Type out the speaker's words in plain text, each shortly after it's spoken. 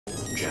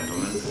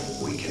Gentlemen,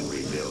 we can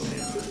rebuild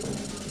him.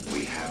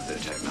 We have the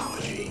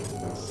technology.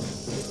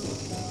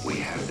 We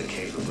have the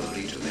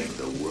capability to make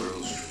the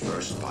world's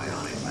first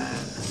bionic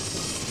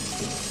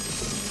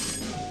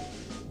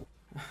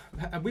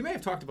man. We may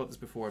have talked about this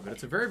before, but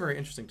it's a very, very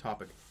interesting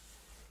topic.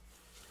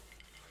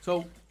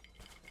 So,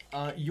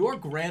 your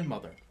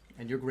grandmother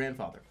and your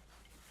grandfather.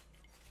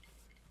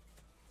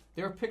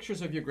 There are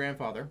pictures of your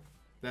grandfather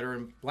that are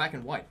in black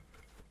and white.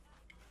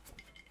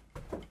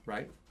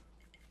 Right?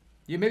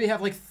 You maybe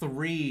have like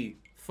 3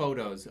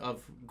 photos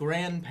of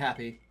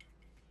grandpappy.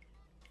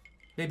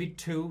 Maybe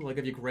 2, like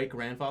of your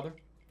great-grandfather.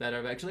 That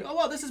are actually, oh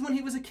wow, this is when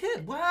he was a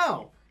kid.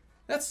 Wow!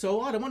 That's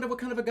so odd. I wonder what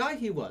kind of a guy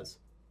he was.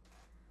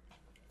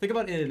 Think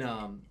about it in,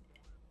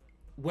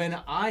 when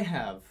I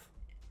have,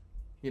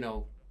 you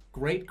know,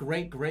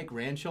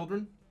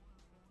 great-great-great-grandchildren,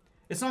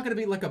 it's not going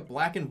to be like a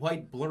black and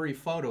white blurry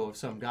photo of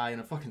some guy in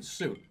a fucking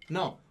suit.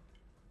 No.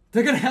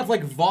 They're going to have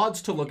like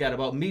VODs to look at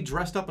about me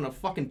dressed up in a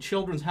fucking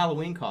children's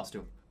Halloween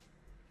costume.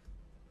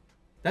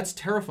 That's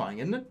terrifying,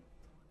 isn't it?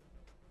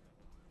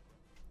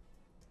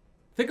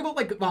 Think about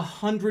like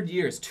 100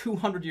 years,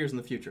 200 years in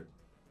the future.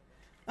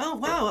 Oh,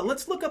 wow,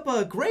 let's look up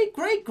a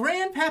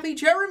great-great-grandpappy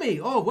Jeremy.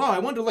 Oh, wow, I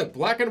wonder like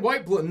black and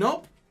white blue.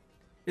 Nope.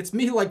 It's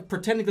me like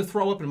pretending to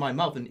throw up in my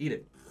mouth and eat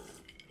it.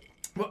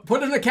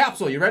 Put it in a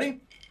capsule, you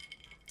ready?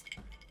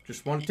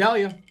 Just want to tell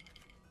you,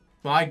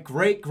 my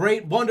great,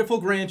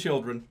 wonderful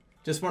grandchildren,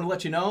 just want to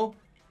let you know,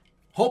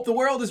 hope the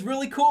world is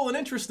really cool and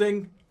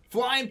interesting.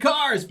 Flying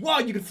cars! Wow,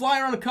 you can fly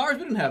around in cars?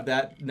 We didn't have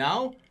that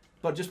now.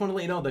 But just want to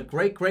let you know that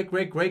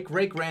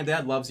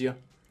great-great-great-great-great-granddad loves you.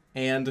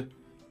 And,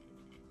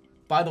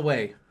 by the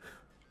way,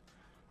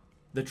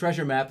 the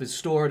treasure map is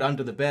stored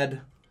under the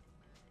bed.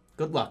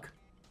 Good luck.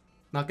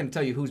 Not going to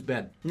tell you whose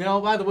bed. You know,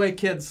 by the way,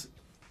 kids,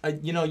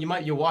 you know,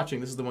 you're watching.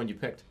 This is the one you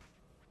picked.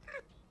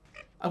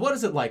 What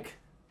is it like?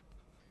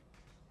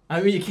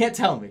 I mean, you can't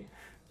tell me.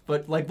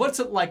 But, like,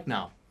 what's it like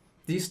now?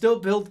 Do you still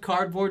build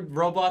cardboard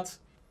robots?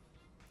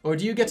 Or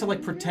do you get to,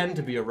 like, pretend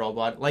to be a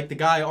robot, like the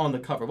guy on the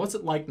cover? What's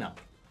it like now?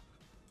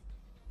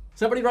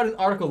 Somebody wrote an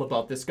article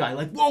about this guy,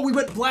 like, whoa, we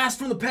went blast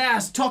from the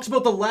past. Talks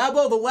about the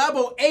Labo. The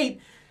Labo 8.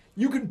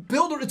 You can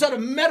build it. It's out of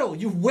metal.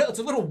 It's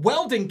a little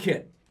welding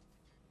kit.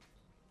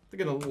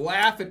 They're gonna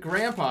laugh at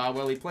Grandpa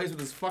while he plays with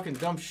his fucking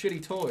dumb,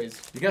 shitty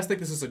toys. You guys think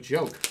this is a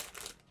joke?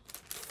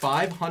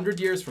 500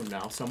 years from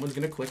now, someone's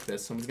gonna click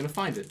this, someone's gonna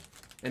find it,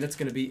 and it's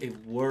gonna be a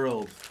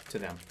world to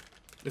them.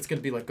 It's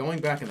gonna be like going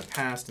back in the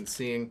past and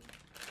seeing,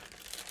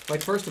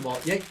 like, first of all,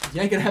 you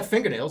ain't gonna have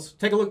fingernails.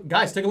 Take a look,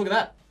 guys, take a look at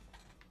that.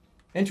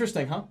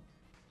 Interesting, huh?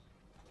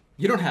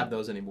 You don't have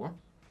those anymore.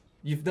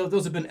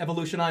 Those have been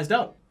evolutionized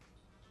out.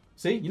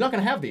 See, you're not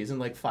gonna have these in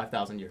like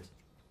 5,000 years.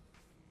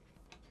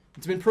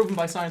 It's been proven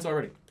by science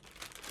already.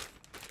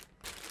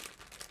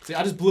 See,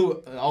 I just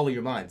blew all of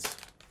your minds.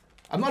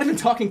 I'm not even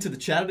talking to the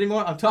chat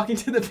anymore. I'm talking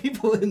to the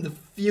people in the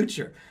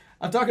future.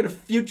 I'm talking to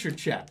future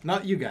chat,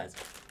 not you guys.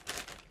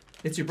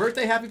 It's your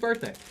birthday. Happy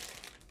birthday.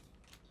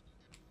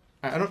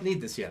 I don't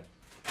need this yet.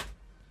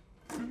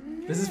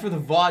 This is for the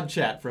VOD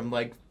chat from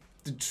like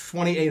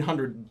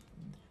 2800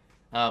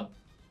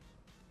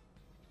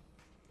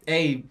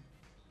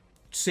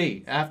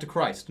 AC after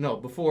Christ. No,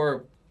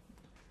 before.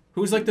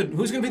 Who's gonna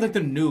be like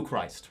the new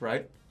Christ,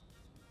 right?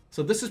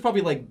 So this is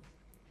probably like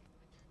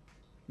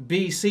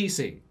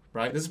BCC.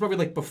 Right? This is probably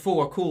like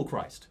before Cool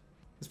Christ.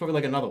 It's probably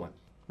like another one,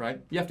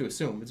 right? You have to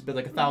assume. It's been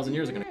like 1,000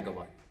 years are going to go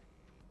by.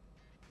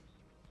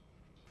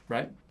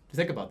 Right?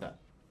 Think about that.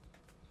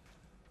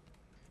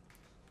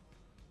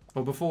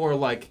 Or before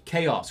like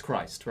Chaos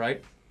Christ,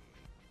 right?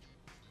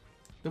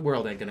 The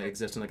world ain't going to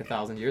exist in like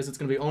 1,000 years. It's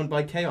going to be owned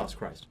by Chaos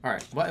Christ. All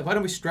right. Why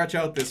don't we stretch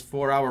out this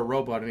 4-hour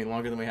robot any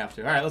longer than we have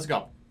to? All right, let's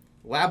go.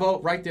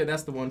 Labo, right there.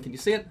 That's the one. Can you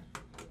see it?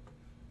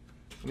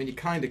 I mean, you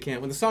kind of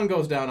can't. When the sun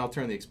goes down, I'll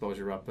turn the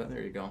exposure up, but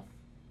there you go.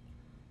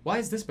 Why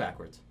is this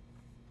backwards?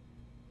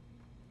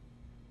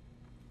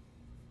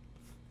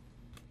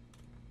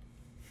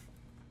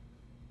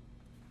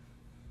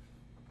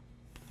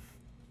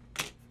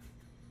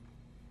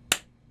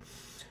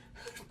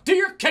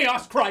 Dear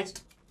Chaos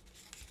Christ!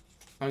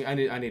 I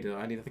think I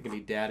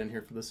need Dad in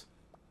here for this.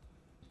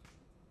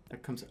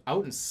 That comes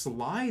out and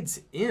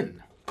slides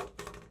in.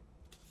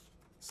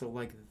 So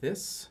like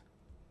this,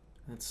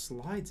 and it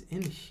slides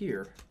in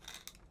here.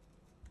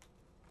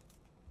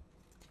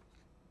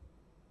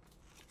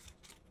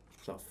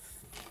 The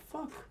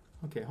fuck?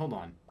 Okay, hold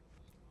on.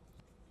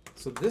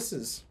 So this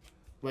is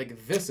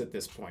like this at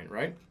this point,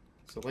 right?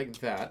 So like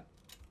that.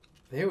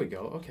 There we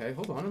go. Okay,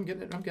 hold on. I'm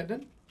getting it. I'm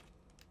getting it.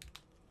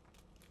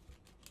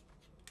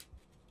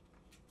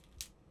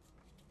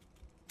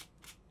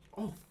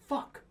 Oh,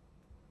 fuck.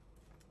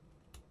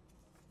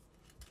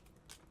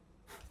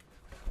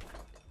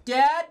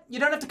 Dad, you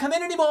don't have to come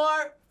in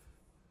anymore.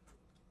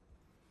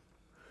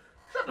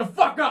 Shut the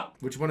fuck up.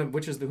 Who's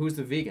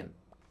the vegan?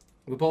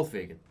 We're both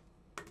vegan.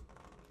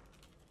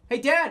 Hey,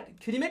 Dad,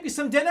 can you make me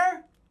some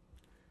dinner?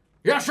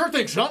 Yeah, sure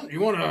thing, son.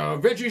 You want a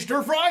veggie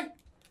stir fry?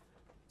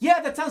 Yeah,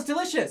 that sounds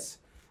delicious.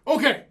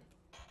 Okay.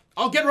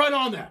 I'll get right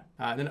on that.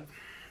 Then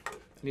I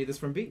need this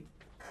from B.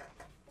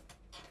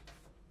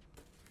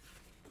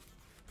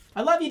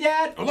 I love you,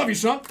 Dad. I love you,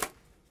 son.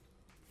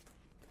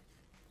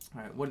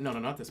 All right, what? No,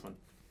 not this one.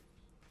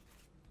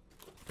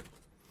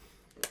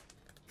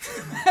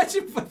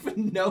 Imagine for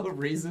no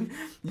reason,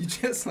 you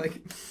just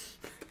like,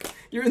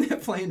 you're in there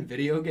playing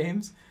video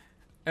games,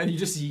 and you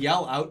just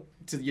yell out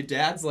to your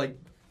dad's like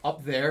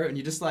up there, and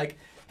you're just like,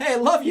 "Hey, I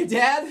love you,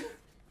 Dad."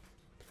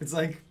 It's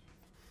like,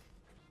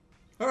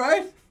 all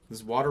right.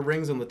 There's water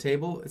rings on the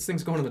table. This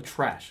thing's going in the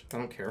trash. I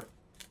don't care.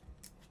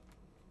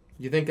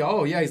 You think,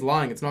 oh yeah, he's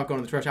lying. It's not going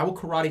in the trash. I will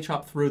karate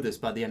chop through this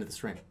by the end of the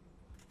stream.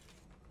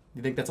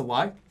 You think that's a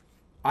lie?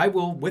 I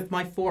will, with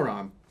my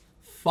forearm,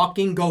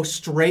 fucking go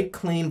straight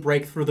clean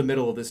break through the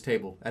middle of this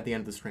table at the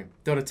end of the stream.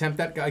 Don't attempt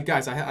that,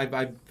 guys.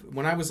 I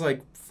when I was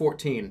like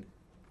 14,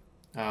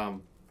 I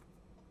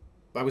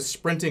was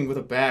sprinting with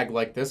a bag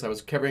like this. I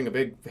was carrying a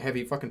big,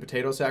 heavy fucking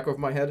potato sack over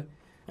my head,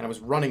 and I was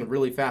running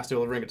really fast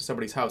delivering it to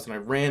somebody's house, and I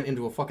ran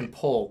into a fucking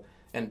pole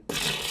and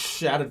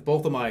shattered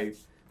both of my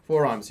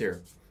forearms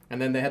here.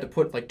 And then they had to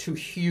put like 2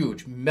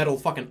 huge metal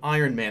fucking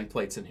Iron Man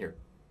plates in here.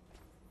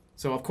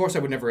 So of course I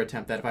would never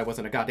attempt that if I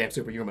wasn't a goddamn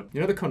superhuman.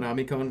 You know the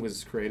Konami cone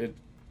was created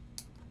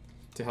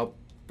to help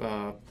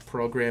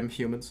program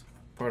humans,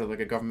 part of like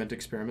a government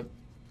experiment,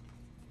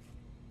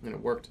 and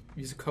it worked.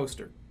 Use a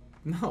coaster.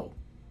 No.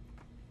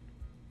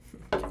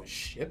 I don't give a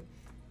shit.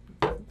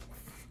 You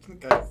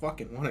think I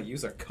fucking want to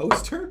use a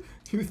coaster?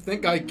 You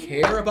think I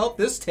care about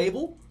this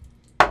table?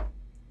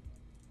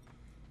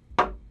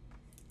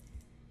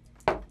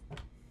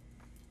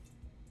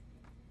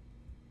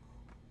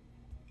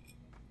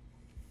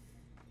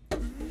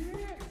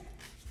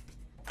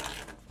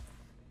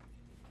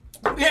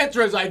 The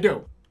answer is I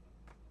do.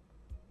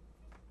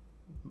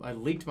 I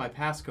leaked my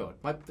passcode.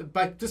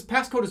 This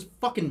passcode is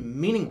fucking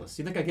meaningless.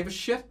 You think I give a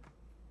shit?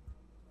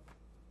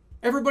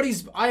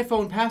 Everybody's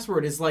iPhone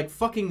password is like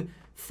fucking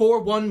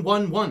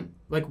 4111,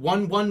 like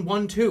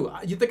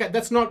 1112. You think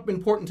that's not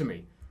important to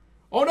me?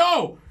 Oh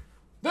no!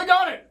 They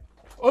got it!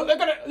 Oh, they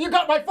got it! You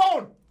got my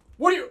phone!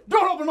 What are you?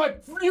 Don't open my.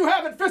 You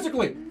have it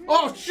physically!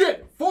 Oh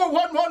shit!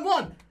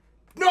 4111!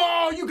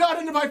 No, you got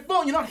into my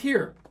phone. You're not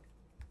here.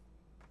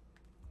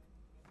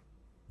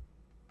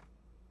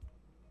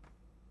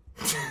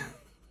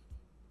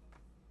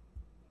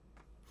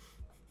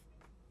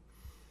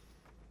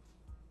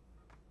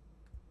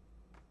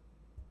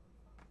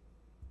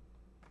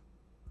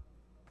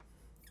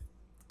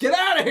 Get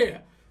out of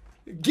here!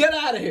 Get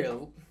out of here!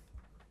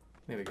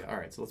 There we go. All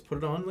right, so let's put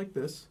it on like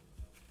this.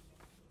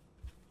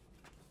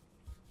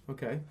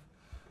 Okay.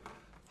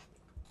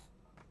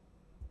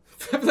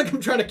 I feel like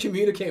I'm trying to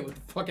communicate with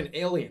fucking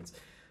aliens.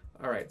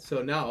 All right,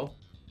 so now.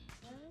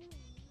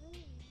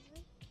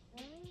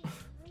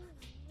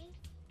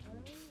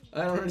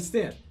 I don't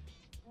understand.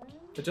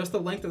 Adjust the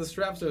length of the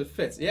strap so it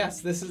fits.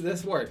 Yes,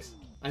 this works.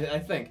 I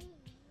think.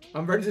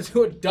 I'm ready to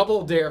do a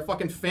double dare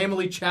fucking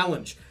family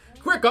challenge.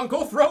 Quick,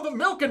 Uncle, throw the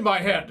milk in my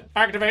head!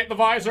 Activate the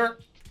visor!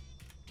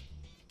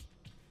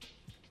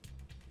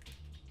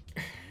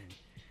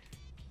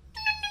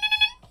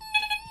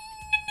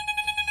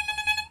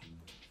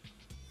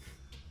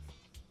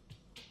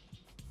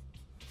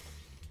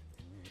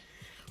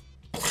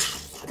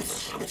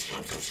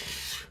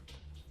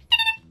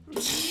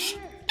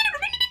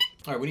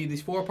 All right, we need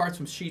these 4 parts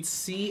from sheets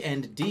C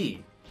and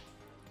D.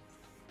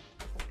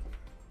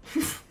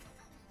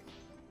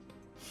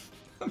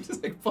 I'm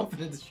just like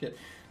bumping into shit.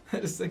 I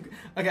just like,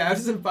 okay, I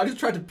just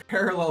tried to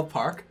parallel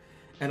park,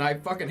 and I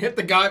fucking hit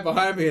the guy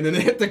behind me, and then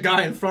hit the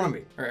guy in front of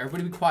me. All right,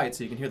 everybody be quiet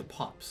so you can hear the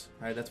pops.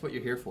 All right, that's what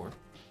you're here for.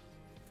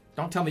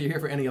 Don't tell me you're here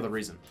for any other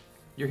reason.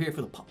 You're here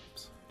for the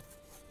pops.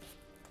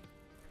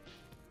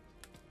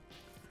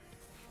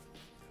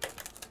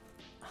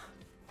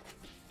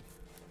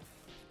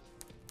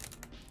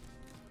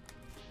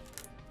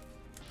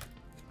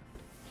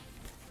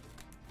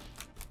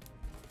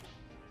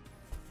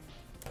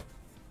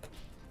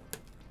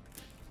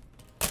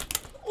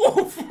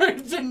 I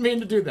didn't mean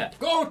to do that.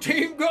 Go,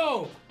 team,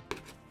 go!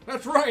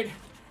 That's right.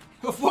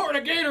 The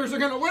Florida Gators are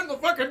gonna win the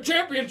fucking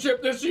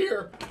championship this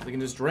year. We can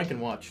just drink and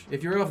watch.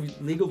 If you're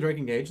of legal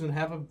drinking age, then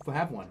have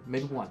one.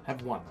 Maybe one.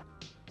 Have one.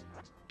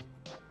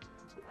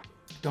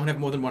 Don't have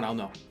more than one. I'll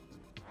know.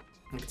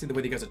 I can see the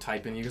way you guys are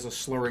typing. You guys are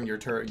slurring your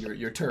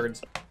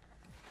turds.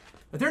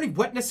 Are there any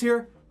wetness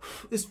here?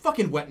 There's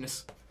fucking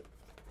wetness.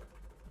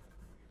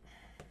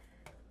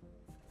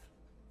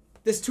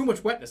 There's too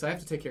much wetness. I have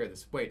to take care of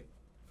this. Wait.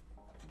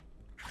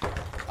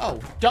 Oh,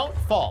 don't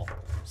fall.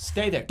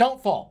 Stay there.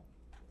 Don't fall.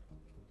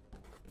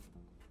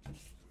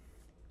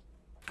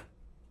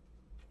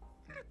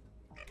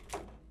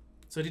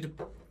 So I need to...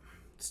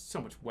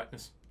 So much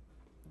wetness.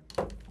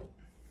 Hold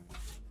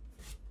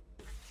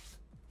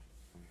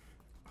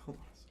on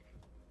a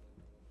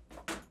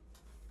second.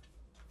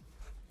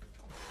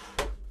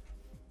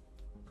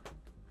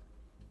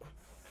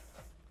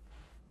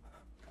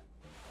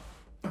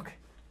 Okay.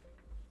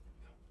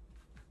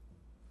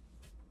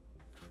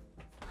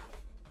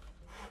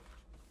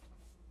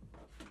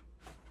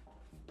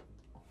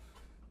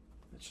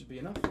 That should be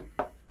enough.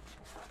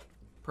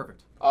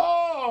 Perfect.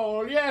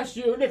 Oh, yes,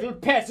 you little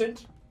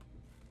peasant.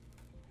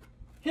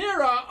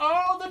 Here are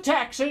all the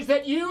taxes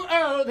that you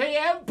owe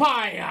the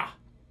Empire.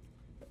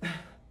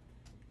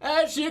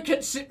 As you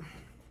can see...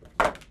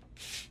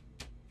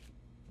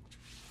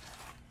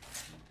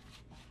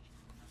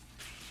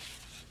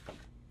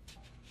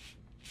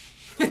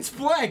 It's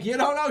blank. You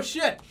don't know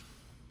shit.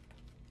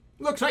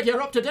 Looks like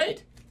you're up to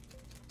date.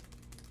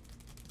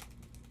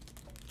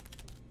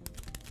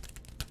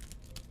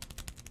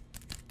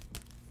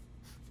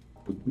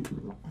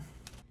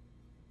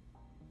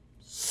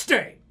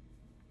 Stay.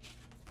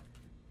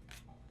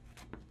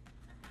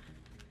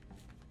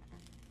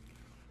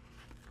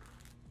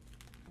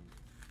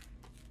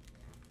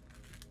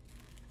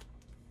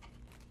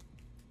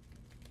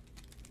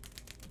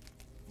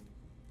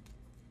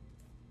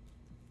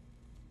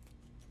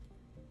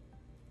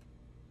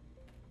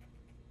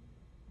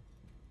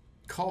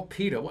 Call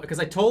PETA. What? Because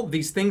I told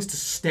these things to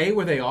stay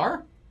where they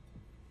are?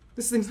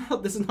 This is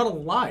not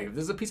alive.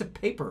 This is a piece of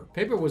paper.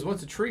 Paper was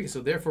once a tree, so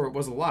therefore it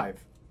was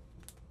alive.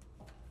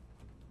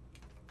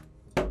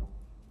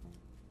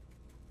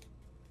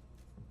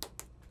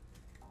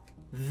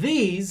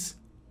 These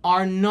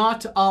are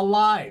not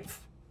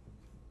alive.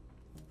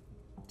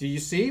 Do you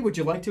see? Would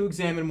you like to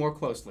examine more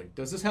closely?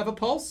 Does this have a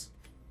pulse?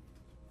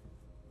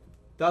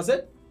 Does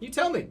it? You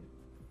tell me.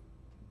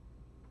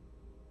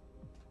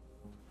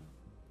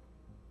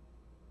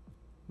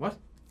 What?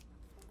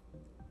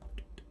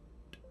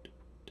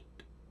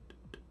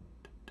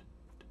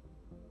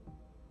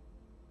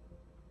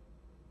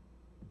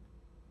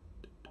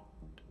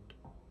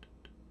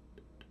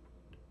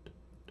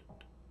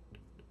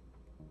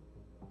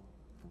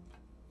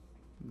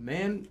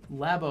 Man,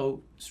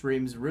 Labo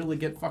streams really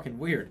get fucking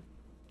weird.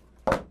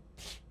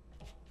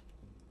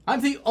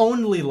 I'm the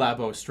only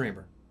Labo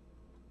streamer.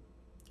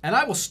 And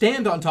I will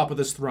stand on top of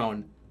this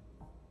throne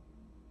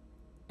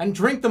and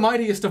drink the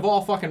mightiest of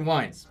all fucking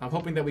wines. I'm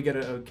hoping that we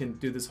can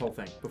do this whole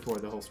thing before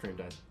the whole stream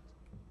dies.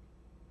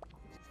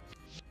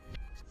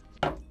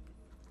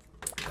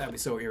 That'd be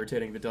so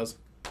irritating if it does.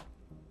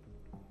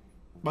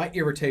 My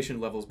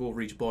irritation levels will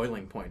reach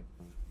boiling point.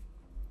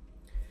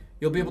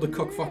 You'll be able to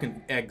cook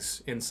fucking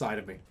eggs inside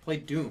of me. Play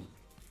Doom.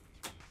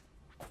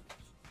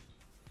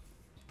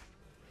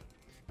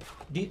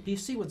 Do you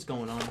see what's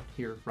going on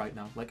here right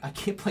now? Like, I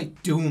can't play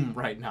Doom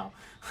right now.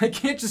 I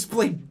can't just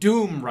play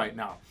Doom right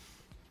now.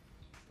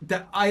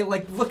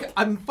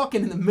 I'm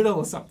fucking in the middle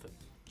of something.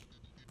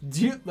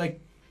 Do you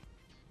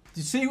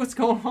see what's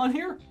going on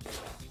here?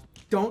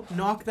 Don't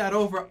knock that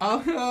over.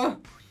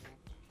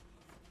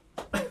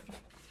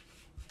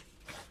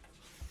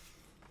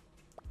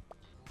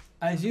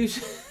 As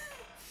usual.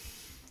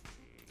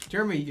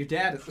 Jeremy, your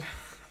dad is...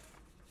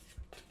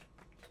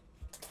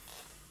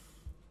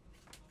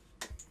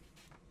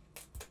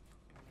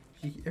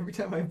 Every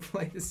time I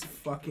play this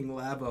fucking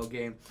Labo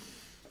game,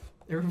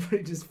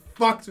 everybody just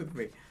fucks with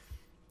me.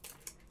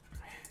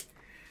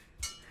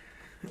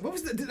 What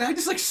was that? Did I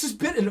just like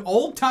spit an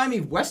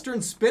old-timey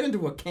Western spit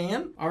into a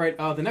can? Alright,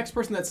 the next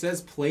person that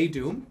says play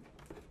Doom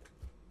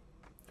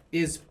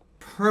is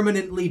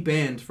permanently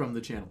banned from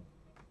the channel.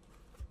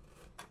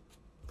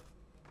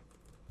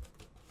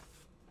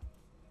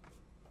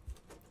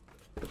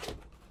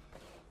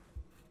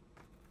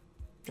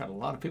 Got a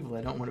lot of people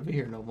that don't want to be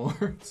here no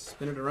more.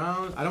 Spin it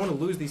around. I don't want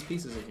to lose these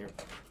pieces in here.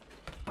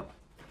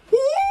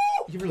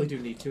 You really do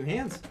need two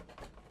hands.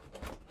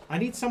 I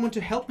need someone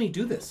to help me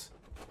do this.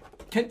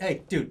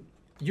 Hey, dude,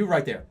 you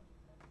right there.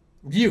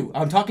 You,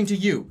 I'm talking to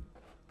you.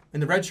 In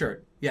the red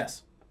shirt,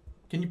 yes.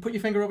 Can you put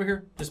your finger over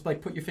here? Just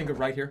like put your finger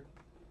right here.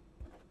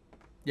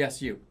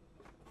 Yes, you.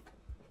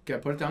 Okay,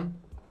 put it down.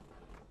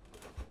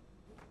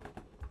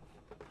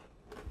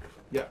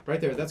 Yeah,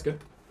 right there, that's good.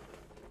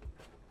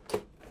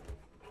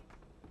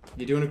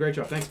 You're doing a great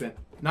job. Thanks, man.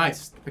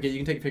 Nice. Okay, you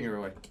can take your finger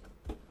away.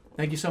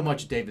 Thank you so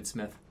much, David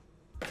Smith.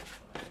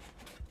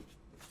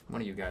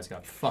 One of you guys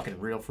got fucking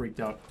real freaked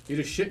out. You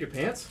just shit your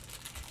pants?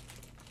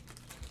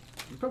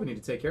 You probably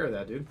need to take care of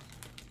that, dude.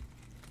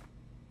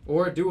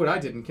 Or do what I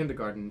did in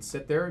kindergarten.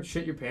 Sit there,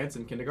 shit your pants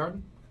in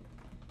kindergarten,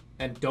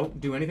 and don't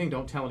do anything.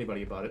 Don't tell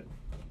anybody about it.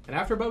 And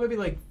after about maybe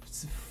like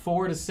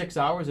 4 to 6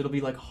 hours, it'll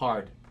be like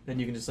hard. Then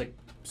you can just like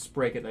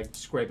scrape it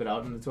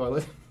out in the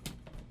toilet.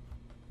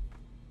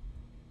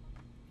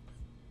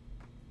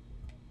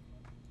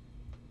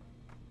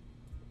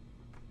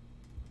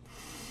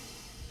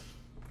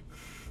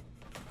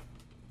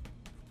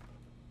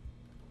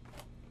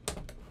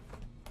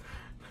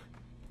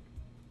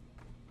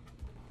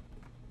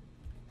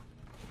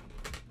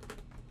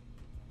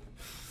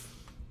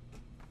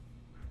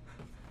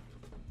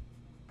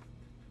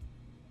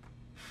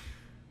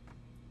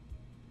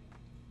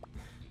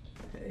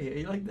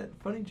 You like that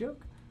funny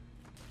joke?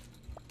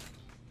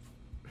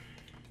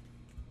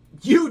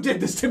 You did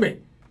this to me!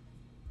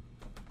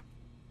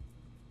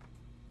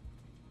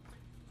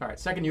 Alright,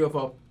 second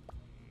UFO.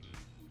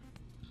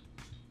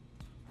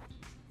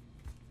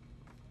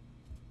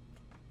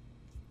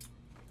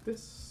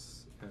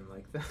 This and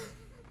like that.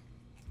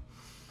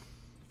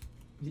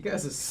 You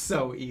guys are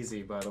so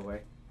easy, by the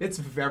way. It's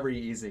very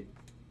easy.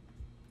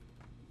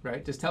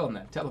 right? Just tell them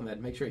that. Tell them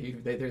that. Make sure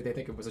they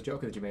think it was a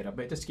joke that you made up.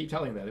 But just keep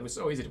telling them that. It was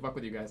so easy to fuck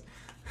with you guys.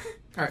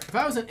 All right, if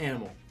I was an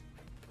animal,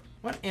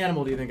 what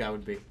animal do you think I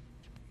would be?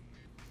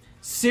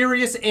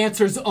 Serious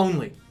answers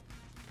only.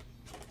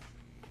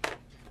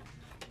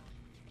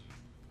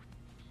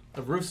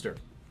 A rooster.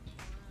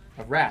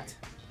 A rat.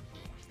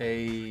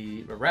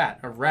 A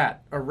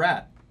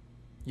rat.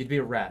 You'd be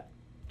a rat.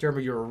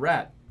 Jeremy, you're a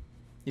rat.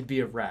 You'd be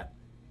a rat.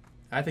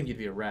 I think you'd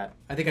be a rat.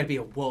 I think I'd be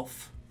a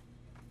wolf.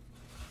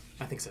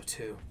 I think so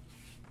too.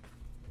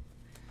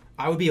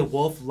 I would be a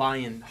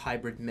wolf-lion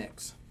hybrid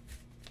mix.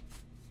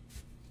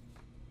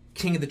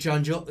 King of the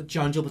jungle,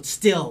 but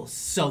still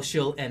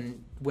social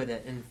and with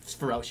it and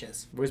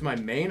ferocious. Where's my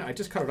mane? I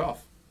just cut it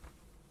off.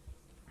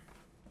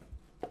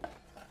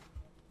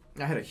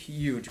 I had a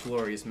huge,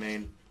 glorious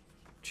mane.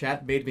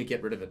 Chat made me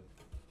get rid of it.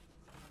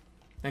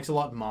 Thanks a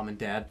lot, Mom and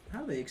Dad. How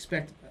do they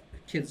expect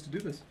kids to do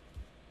this?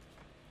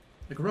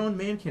 A grown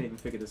man can't even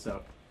figure this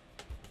out.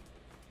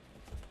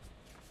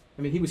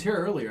 I mean, he was here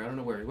earlier. I don't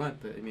know where he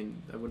went, but I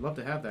mean, I would love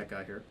to have that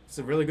guy here. It's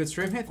a really good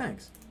stream. Hey,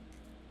 thanks.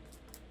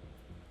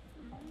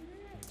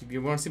 Do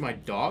you want to see my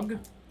dog?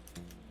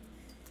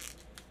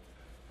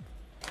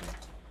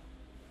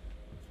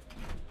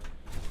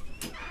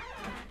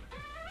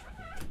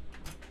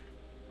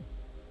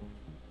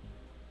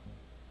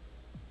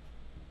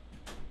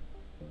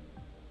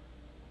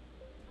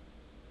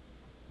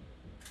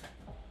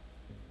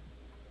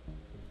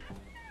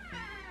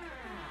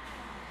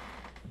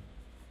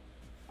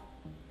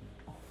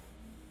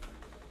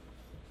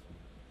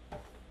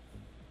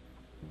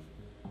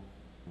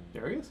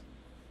 There he is.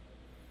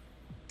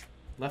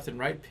 Left and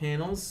right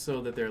panels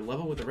so that they're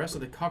level with the rest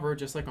of the cover,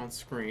 just like on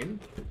screen.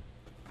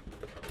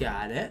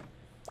 Got it.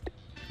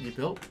 You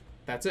built.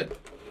 That's it.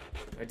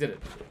 I did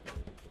it.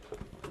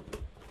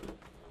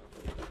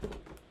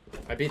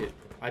 I beat it.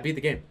 I beat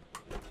the game.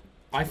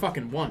 I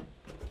fucking won.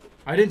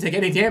 I didn't take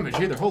any damage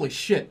either. Holy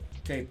shit.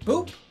 Okay,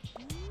 boop.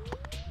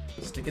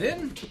 Stick it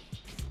in.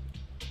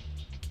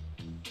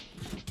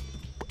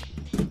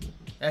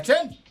 That's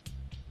in.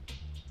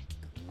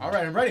 All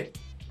right, I'm ready.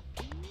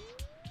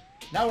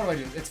 Now what do I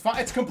do? It's fine.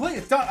 It's complete.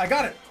 It's done. I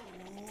got it.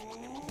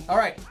 All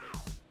right.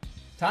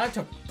 Time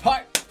to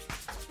pipe.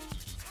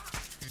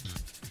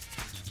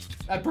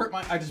 I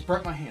just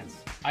burnt my hands.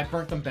 I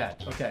burnt them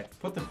bad. Okay.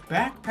 Put the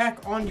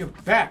backpack on your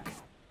back.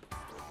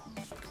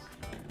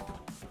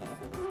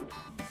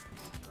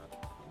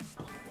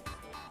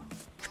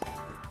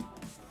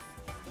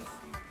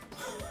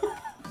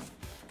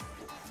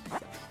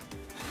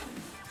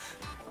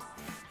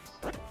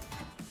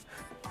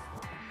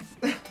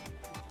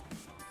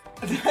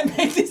 I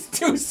made this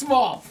too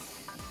small.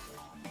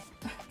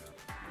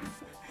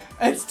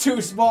 It's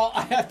too small.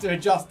 I have to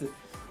adjust it.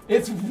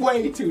 It's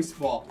way too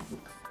small.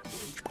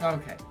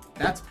 Okay,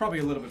 that's probably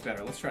a little bit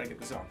better. Let's try to get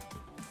this on.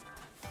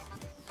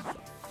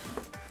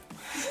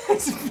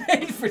 It's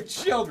made for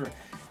children.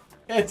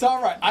 It's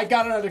all right. I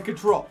got it under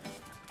control.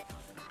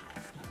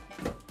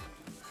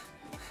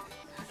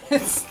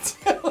 It's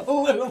still a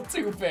little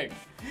too big.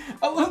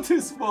 A little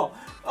too small.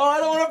 Oh, I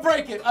don't want to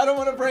break it. I don't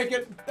want to break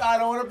it. I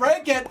don't want to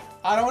break it.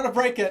 I don't want to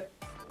break it.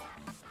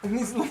 And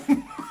these this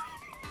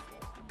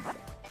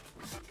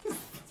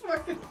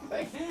fucking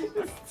thing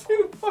is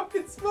too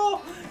fucking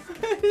small.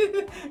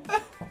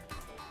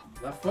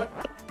 Left foot.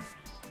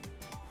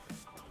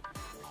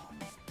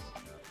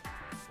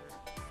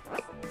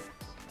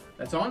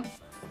 That's on.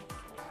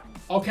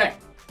 Okay.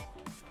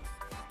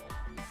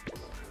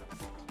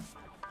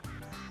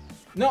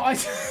 No, I'm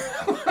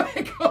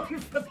going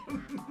for the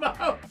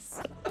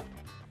mouse.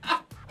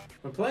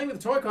 When playing with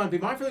the Toy-Con, be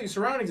mindful of your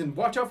surroundings and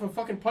watch out for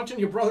fucking punching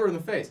your brother in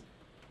the face.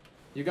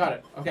 You got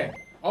it. Okay.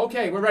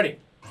 Okay, we're ready.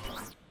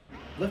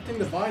 Lifting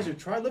the visor.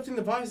 Try lifting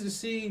the visor to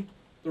see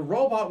the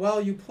robot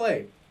while you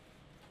play.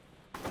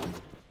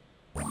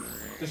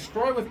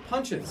 Destroy with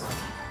punches.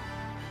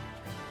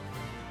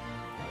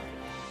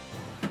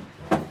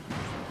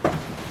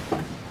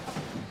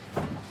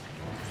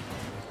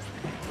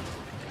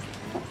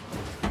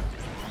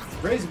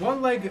 Raise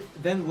one leg,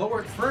 then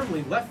lower it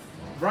firmly. Left,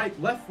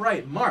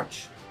 right.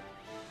 March.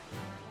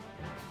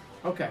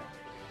 Okay.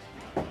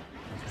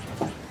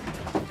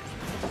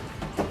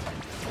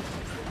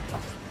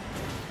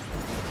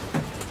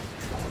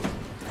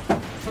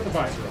 Put the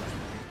visor on.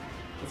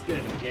 Let's get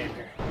into the game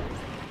here.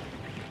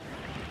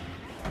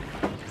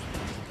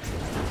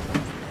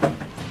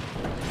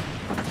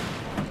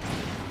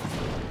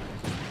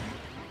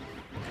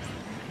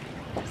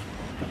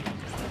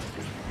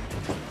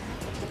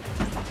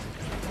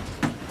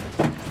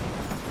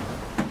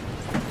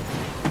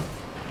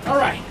 All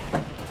right.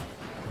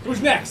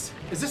 Who's next?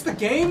 Is this the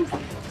game?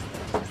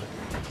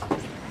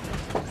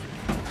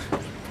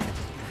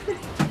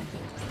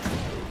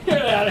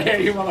 Get out of here,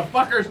 you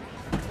motherfuckers!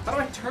 How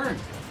do I turn?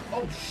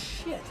 Oh,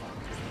 shit.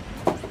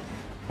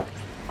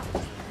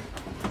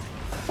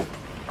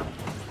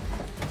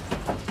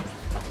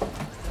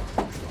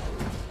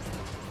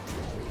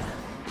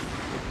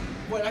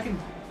 Wait, I can...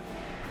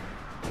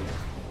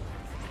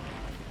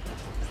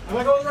 Am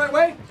I going the right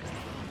way?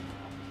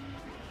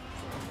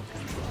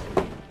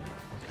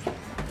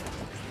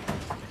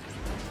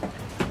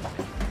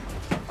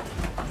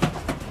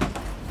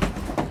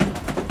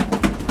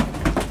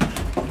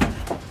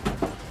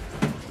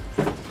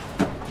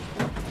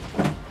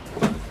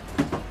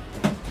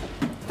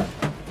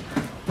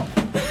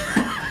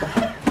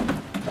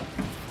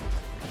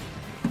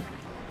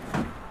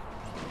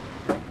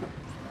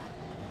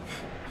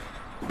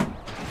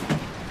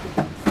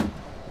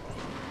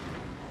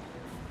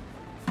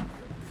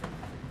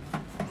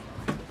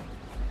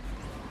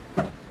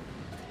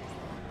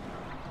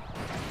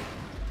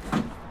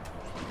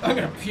 I'm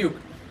gonna puke.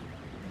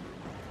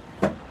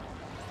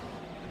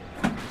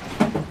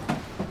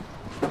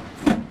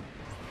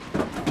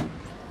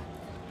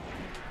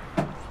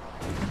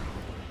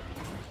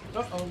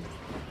 Uh-oh.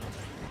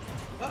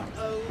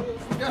 Uh-oh.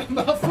 Got a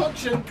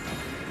malfunction.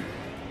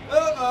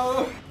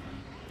 Uh-oh.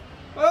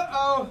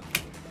 Uh-oh.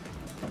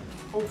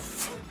 Oh,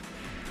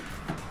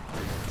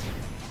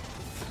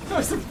 that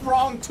was the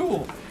wrong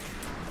tool.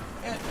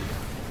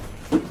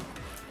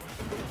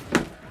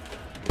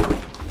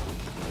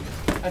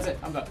 That's it.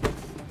 I'm done.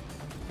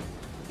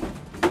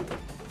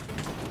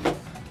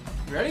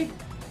 You ready?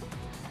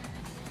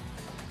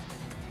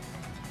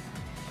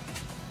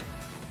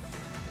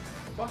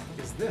 What the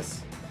fuck is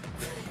this?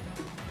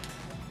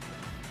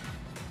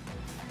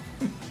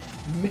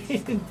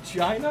 Made in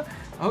China?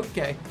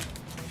 Okay.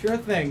 Sure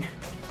thing.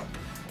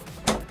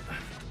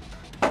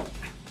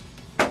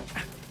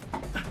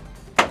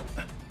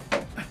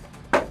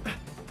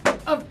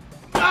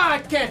 I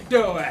can't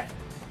do it.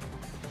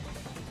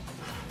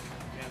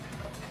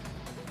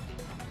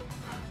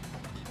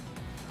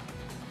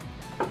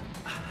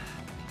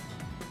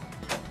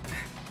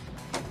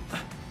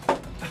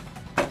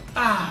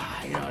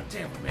 You know,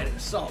 damn, we made it.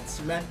 Salt,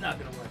 cement, not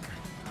gonna work.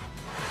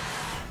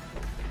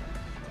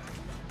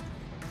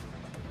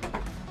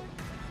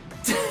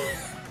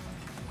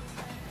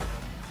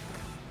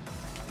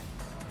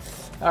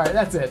 Alright,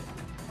 that's it.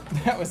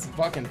 That was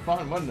fucking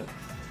fun, wasn't it?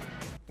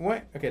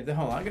 Wait, okay,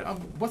 hold on.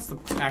 What's the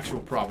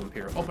actual problem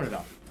here? Open it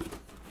up.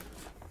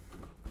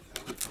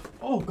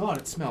 Oh god,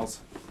 it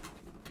smells.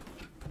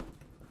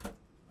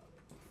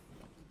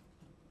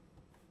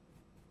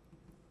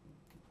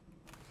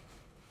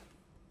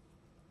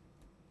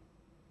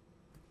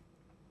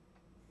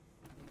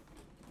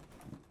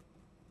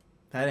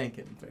 That ain't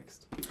getting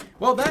fixed.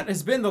 Well, that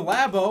has been the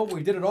Labo.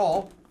 We did it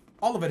all.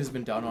 All of it has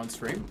been done on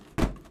stream.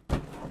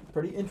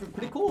 Pretty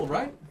cool,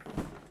 right?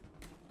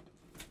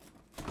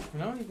 You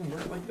know, you can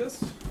work like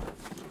this.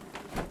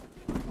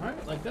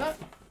 Right, like that.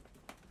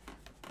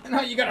 And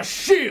now you got a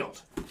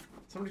shield!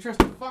 Somebody tries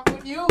to fuck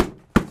with you?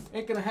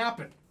 Ain't gonna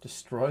happen.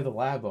 Destroy the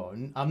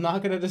Labo. I'm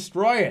not gonna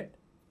destroy it.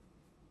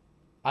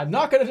 I'm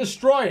not gonna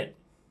destroy it.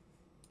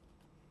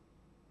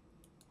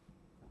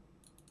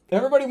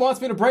 Everybody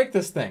wants me to break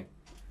this thing.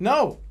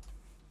 No.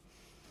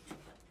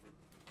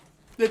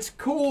 It's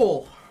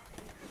cool.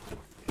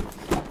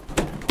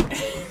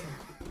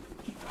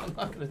 I'm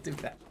not gonna do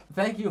that.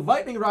 Thank you,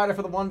 Lightning Rider,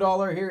 for the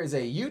 $1. Here is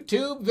a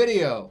YouTube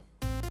video.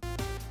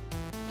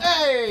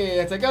 Hey,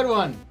 that's a good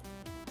one.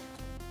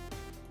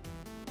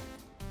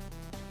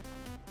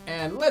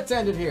 And let's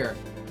end it here.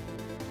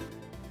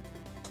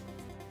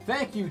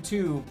 Thank you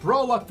to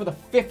Broluck for the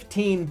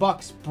 15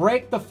 bucks.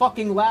 Break the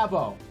fucking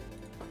Labo.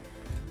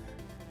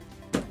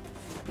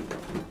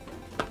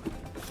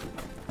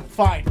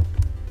 Fine.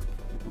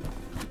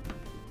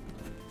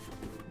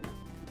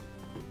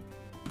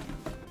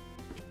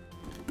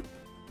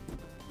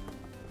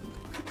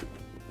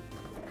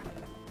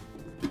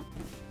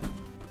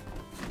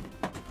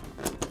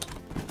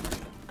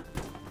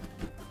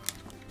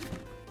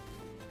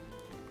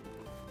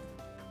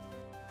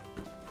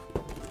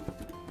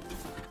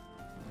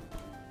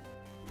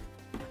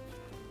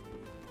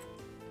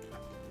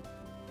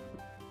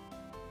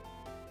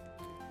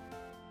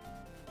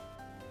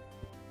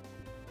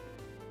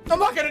 I'm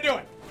not gonna do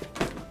it.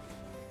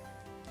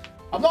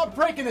 I'm not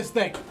breaking this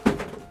thing.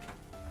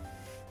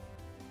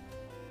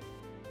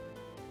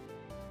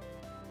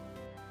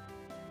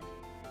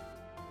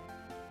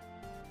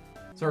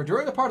 So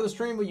during the part of the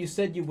stream where you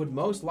said you would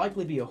most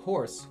likely be a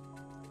horse,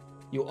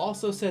 you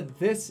also said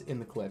this in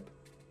the clip,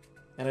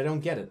 and I don't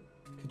get it.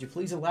 Could you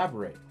please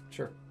elaborate?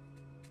 Sure.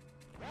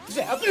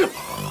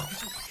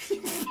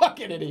 You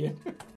fucking idiot.